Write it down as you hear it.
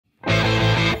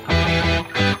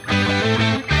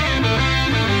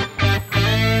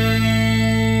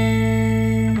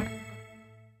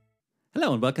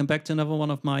Hello and welcome back to another one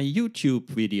of my YouTube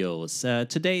videos.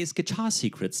 Today is Guitar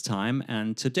Secrets time,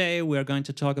 and today we're going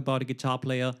to talk about a guitar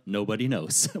player nobody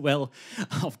knows. Well,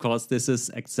 of course this is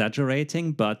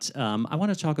exaggerating, but I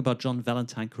want to talk about John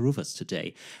Valentine Carruthers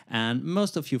today. And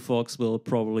most of you folks will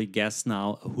probably guess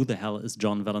now, who the hell is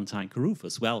John Valentine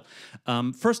Carruthers? Well,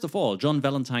 first of all, John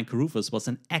Valentine Carruthers was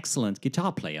an excellent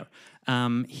guitar player.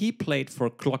 He played for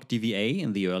Clock DVA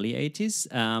in the early 80s,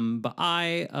 but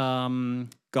I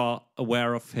got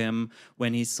aware of him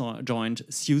when he joined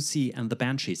Siouxsie and the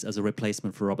Banshees as a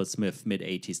replacement for Robert Smith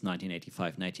mid-80s,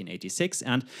 1985-1986,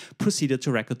 and proceeded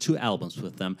to record 2 albums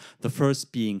with them, the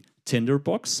first being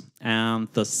Tinderbox and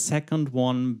the second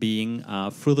one being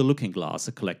Through the Looking Glass,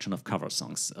 a collection of cover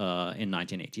songs in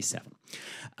 1987.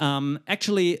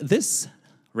 Actually, this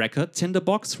record,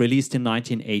 Tinderbox, released in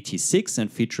 1986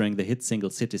 and featuring the hit single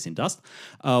Cities in Dust,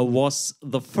 was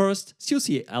the first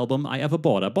Siouxsie album I ever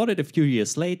bought. I bought it a few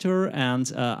years later, and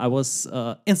I was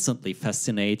instantly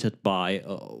fascinated by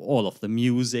all of the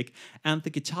music and the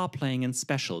guitar playing in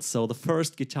special. So the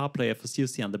first guitar player for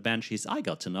Siouxsie and the Banshees I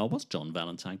got to know was John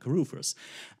Valentine Carruthers.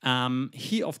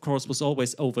 He, of course, was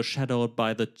always overshadowed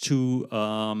by the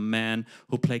 2 men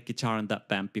who played guitar in that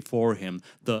band before him,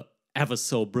 the ever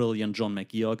so brilliant John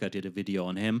McGeoch. I did a video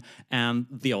on him, and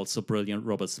the also brilliant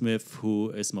Robert Smith,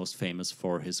 who is most famous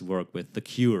for his work with The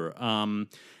Cure.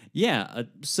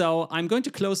 So I'm going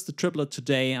to close the triplet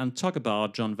today and talk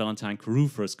about John Valentine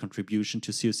Carruthers' contribution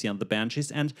to Siouxsie and the Banshees,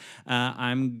 and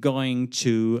I'm going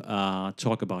to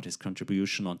talk about his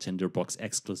contribution on Tinderbox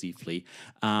exclusively,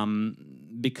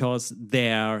 because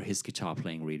there his guitar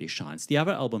playing really shines. The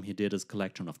other album he did is a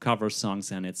collection of cover songs,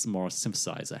 and it's more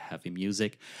synthesizer-heavy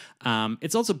music.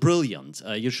 It's also brilliant.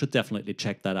 You should definitely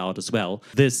check that out as well.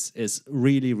 This is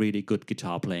really, really good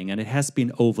guitar playing, and it has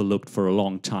been overlooked for a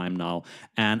long time now,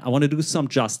 and I want to do some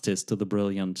justice to the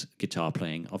brilliant guitar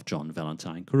playing of John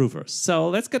Valentine Carruthers. So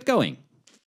let's get going.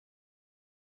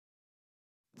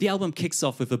 The album kicks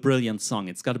off with a brilliant song.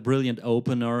 It's got a brilliant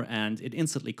opener, and it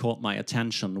instantly caught my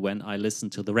attention when I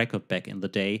listened to the record back in the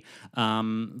day.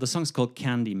 The song's called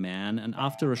Candyman, and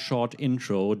after a short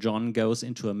intro, John goes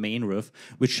into a main riff,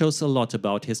 which shows a lot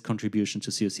about his contribution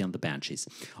to Siouxsie and the Banshees.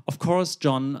 Of course,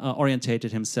 John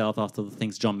orientated himself after the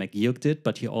things John McGeoch did,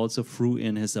 but he also threw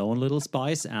in his own little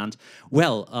spice, and,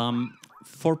 well,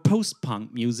 for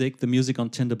post-punk music, the music on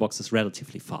Tinderbox is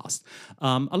relatively fast.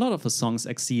 A lot of the songs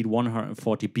exceed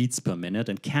 140 beats per minute,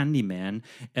 and Candyman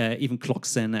even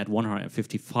clocks in at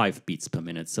 155 beats per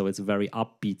minute, so it's a very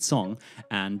upbeat song,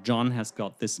 and John has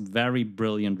got this very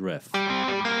brilliant riff.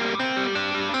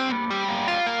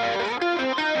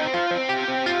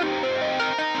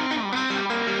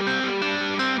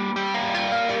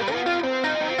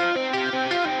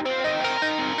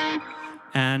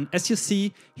 And as you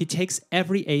see, he takes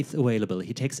every eighth available.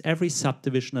 He takes every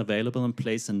subdivision available and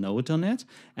plays a note on it.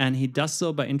 And he does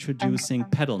so by introducing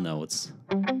pedal notes.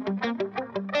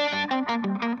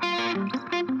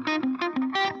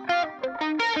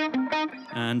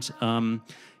 And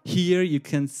here you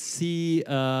can see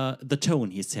the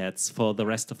tone he sets for the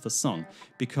rest of the song,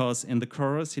 because in the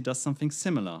chorus he does something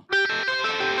similar.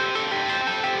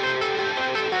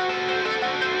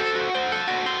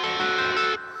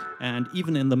 And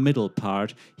even in the middle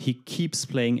part, he keeps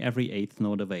playing every eighth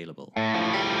note available.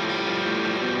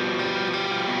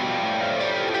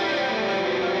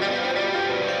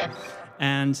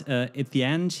 And at the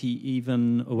end, he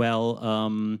even,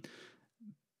 well,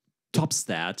 tops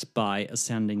that by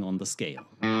ascending on the scale.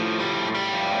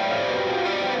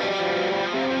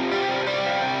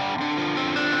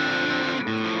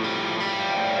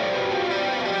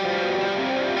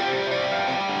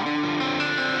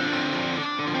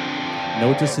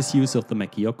 Notice his use of the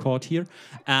McGeoch chord here,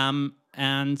 by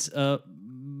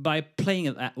playing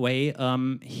it that way,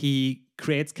 he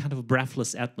creates kind of a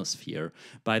breathless atmosphere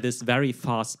by this very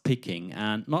fast picking,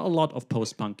 and not a lot of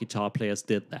post-punk guitar players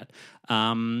did that.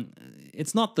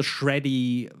 It's not the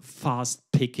shreddy, fast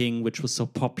picking which was so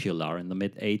popular in the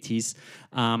mid-80s.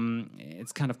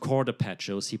 It's kind of chord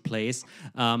arpeggios he plays,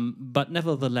 but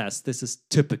nevertheless, this is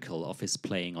typical of his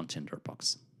playing on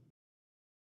Tinderbox.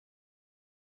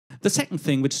 The second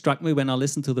thing which struck me when I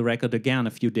listened to the record again a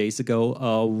few days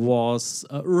ago was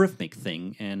a rhythmic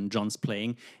thing in John's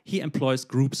playing. He employs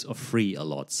groups of 3 a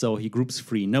lot. So he groups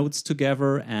 3 notes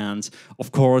together, and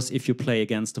of course if you play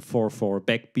against a 4/4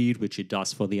 backbeat, which he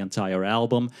does for the entire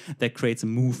album, that creates a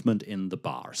movement in the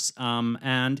bars.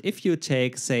 And if you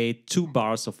take, say, 2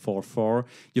 bars of 4/4,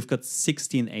 you've got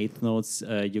 16 eighth notes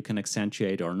you can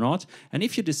accentuate or not. And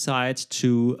if you decide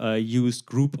to use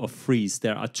group of 3s,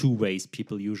 there are 2 ways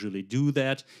people usually do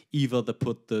that. Either they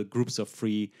put the groups of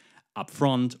 3 up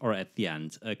front or at the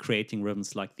end, creating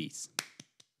rhythms like these.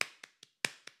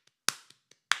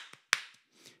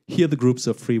 Here the groups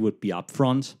of 3 would be up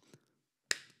front,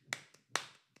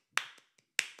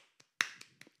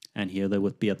 and here they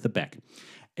would be at the back.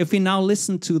 If we now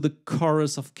listen to the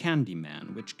chorus of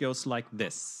Candyman, which goes like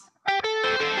this.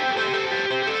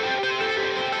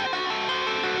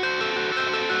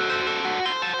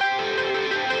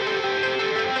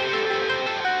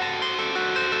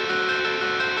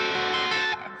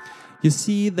 You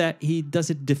see that he does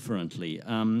it differently.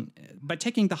 By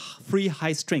taking the 3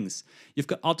 high strings, you've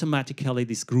got automatically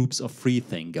these groups of 3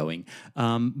 thing going.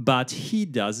 But he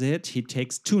does it, he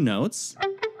takes 2 notes,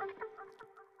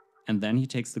 and then he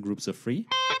takes the groups of 3,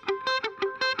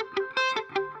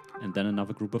 and then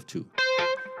another group of 2.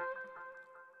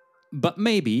 But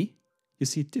maybe you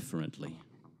see it differently.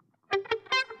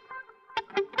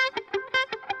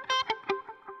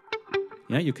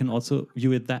 Yeah, you can also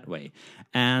view it that way.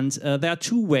 And there are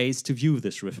 2 ways to view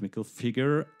this rhythmical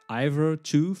figure, either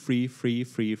 2, 3, 3,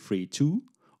 3, 3, 2,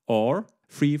 or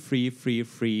 3, 3, 3,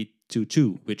 3, 2,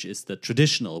 2, which is the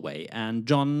traditional way. And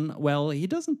John, well, he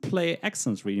doesn't play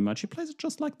accents really much, he plays it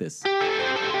just like this.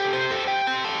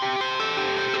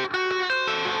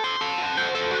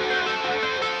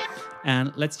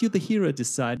 And let's you, the hearer,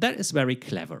 decide. That is very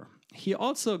clever. He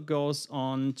also goes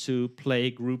on to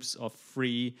play groups of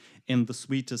 3 in the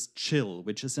sweetest chill,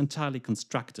 which is entirely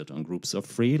constructed on groups of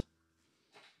 3.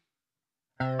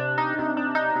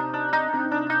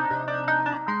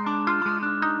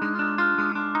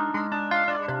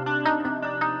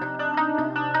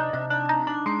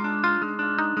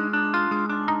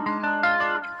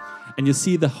 And you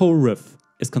see the whole riff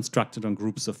is constructed on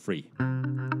groups of 3.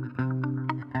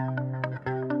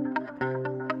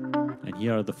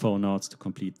 Here are the 4 notes to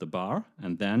complete the bar,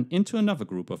 and then into another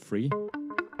group of 3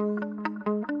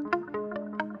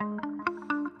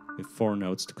 with 4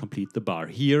 notes to complete the bar.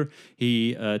 Here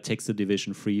he takes the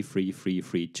division 3, 3, 3,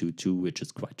 3, 2, 2, which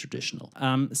is quite traditional.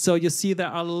 So you see there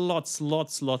are lots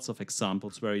of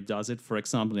examples where he does it. For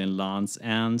example, in Land's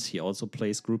End, he also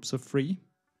plays groups of 3.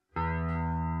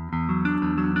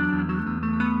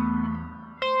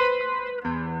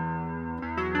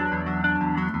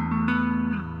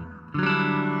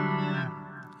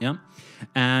 Yeah,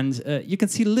 and you can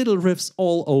see little riffs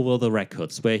all over the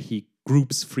records where he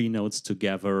groups 3 notes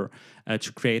together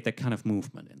to create that kind of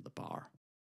movement in the bar.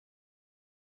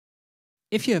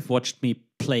 If you have watched me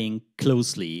playing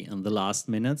closely in the last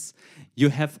minutes, you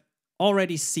have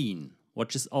already seen,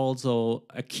 which is also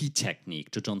a key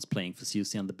technique to John's playing for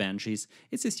Siouxsie and the Banshees,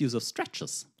 is his use of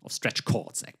stretches, of stretch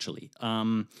chords actually.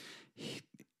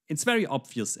 It's very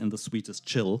obvious in the sweetest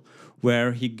chill,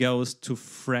 where he goes to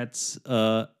fret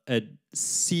a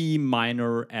C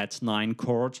minor at 9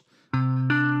 chord,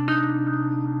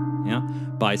 yeah,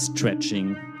 by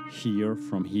stretching here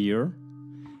from here,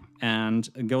 and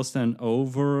goes then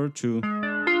over to,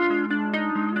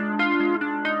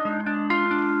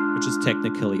 which is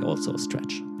technically also a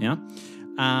stretch, yeah.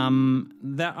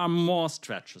 There are more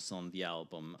stretches on the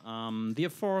album. The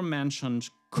aforementioned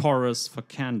chorus for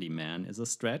Candyman is a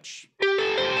stretch.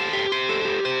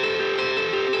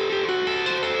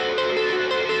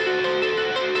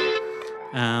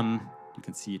 You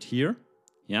can see it here,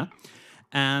 yeah.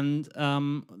 And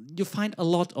you find a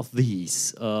lot of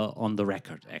these on the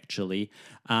record, actually.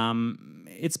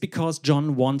 It's because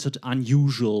John wanted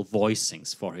unusual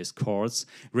voicings for his chords,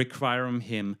 requiring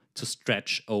him to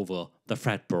stretch over the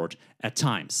fretboard at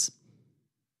times.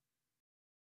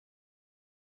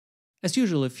 As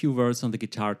usual, a few words on the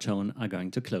guitar tone are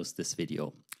going to close this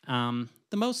video.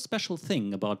 The most special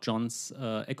thing about John's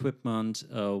equipment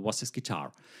was his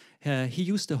guitar. He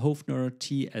used a Hofner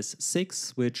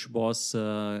TS6, which was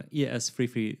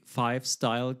ES335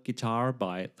 style guitar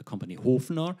by the company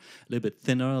Hofner, a little bit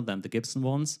thinner than the Gibson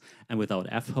ones and without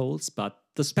F-holes, but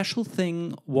the special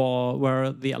thing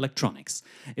were the electronics.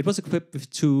 It was equipped with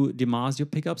 2 DiMarzio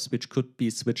pickups, which could be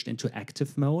switched into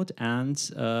active mode, and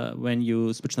when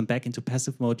you switch them back into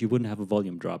passive mode, you wouldn't have a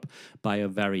volume drop by a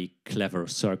very clever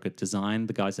circuit design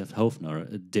the guys at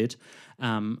Hofner did.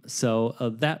 So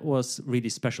that was really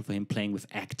special for him, playing with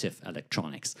active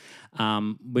electronics,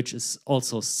 which is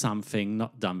also something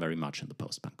not done very much in the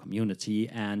post-punk community,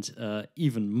 and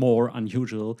even more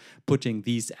unusual, putting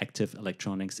these active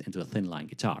electronics into a thin line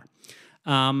guitar.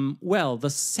 Well, the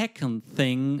second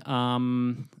thing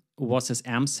was his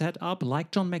amp setup.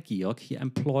 Like John McGeoch, he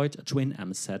employed a twin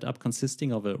amp setup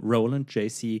consisting of a Roland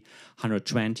JC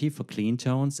 120 for clean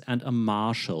tones and a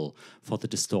Marshall for the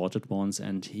distorted ones,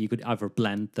 and he could either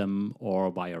blend them or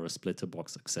via a splitter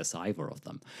box access either of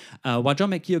them. While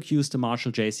John McGeoch used the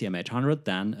Marshall JCM 800,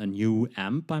 then a new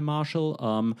amp by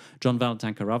Marshall, John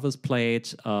Valentine Carruthers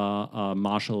played a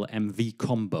Marshall MV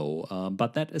combo,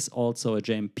 but that is also a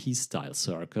JMP style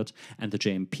circuit, and the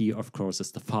JMP, of course,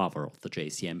 is the father of the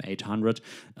JCM 800.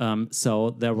 So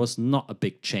there was not a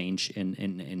big change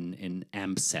in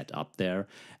amp setup there.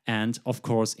 And of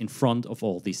course, in front of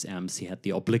all these amps, he had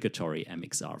the obligatory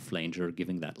MXR flanger,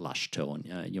 giving that lush tone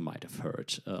you might have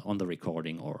heard on the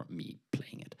recording or me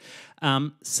playing it.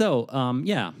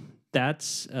 Yeah. That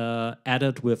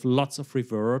added with lots of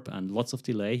reverb and lots of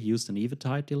delay. He used an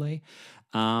Eventide delay.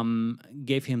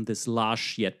 Gave him this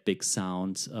lush yet big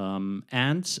sound.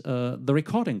 The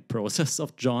recording process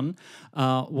of John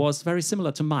was very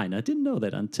similar to mine. I didn't know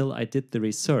that until I did the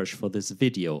research for this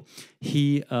video.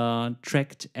 He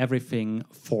tracked everything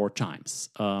 4 times,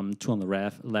 2 on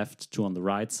the left, 2 on the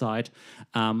right side.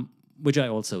 Which I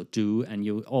also do, and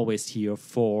you always hear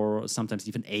 4, sometimes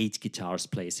even 8 guitars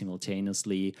play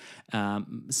simultaneously,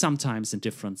 sometimes in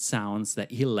different sounds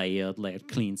that he layered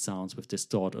clean sounds with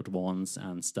distorted ones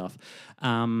and stuff.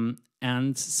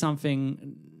 And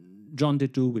something John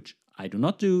did do, which I do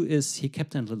not do, is he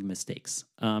kept in little mistakes.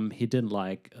 He didn't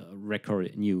record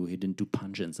it new, he didn't do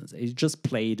punch-ins, and he just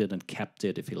played it and kept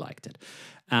it if he liked it.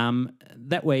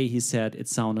 That way, he said, it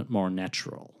sounded more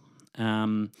natural.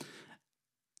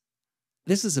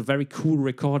 This is a very cool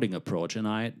recording approach, and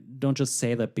I don't just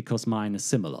say that because mine is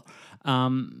similar.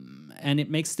 And it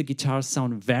makes the guitar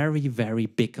sound very, very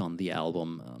big on the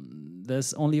album.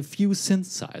 There's only a few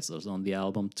synthesizers on the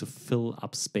album to fill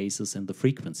up spaces in the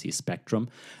frequency spectrum,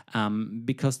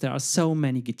 because there are so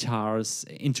many guitars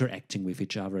interacting with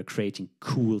each other, creating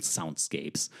cool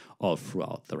soundscapes all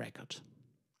throughout the record.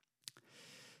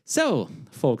 So,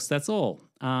 folks, that's all.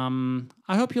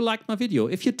 I hope you liked my video.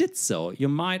 If you did so, you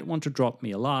might want to drop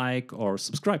me a like or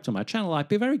subscribe to my channel. I'd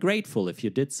be very grateful if you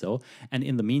did so. And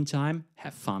in the meantime,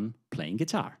 have fun playing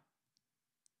guitar.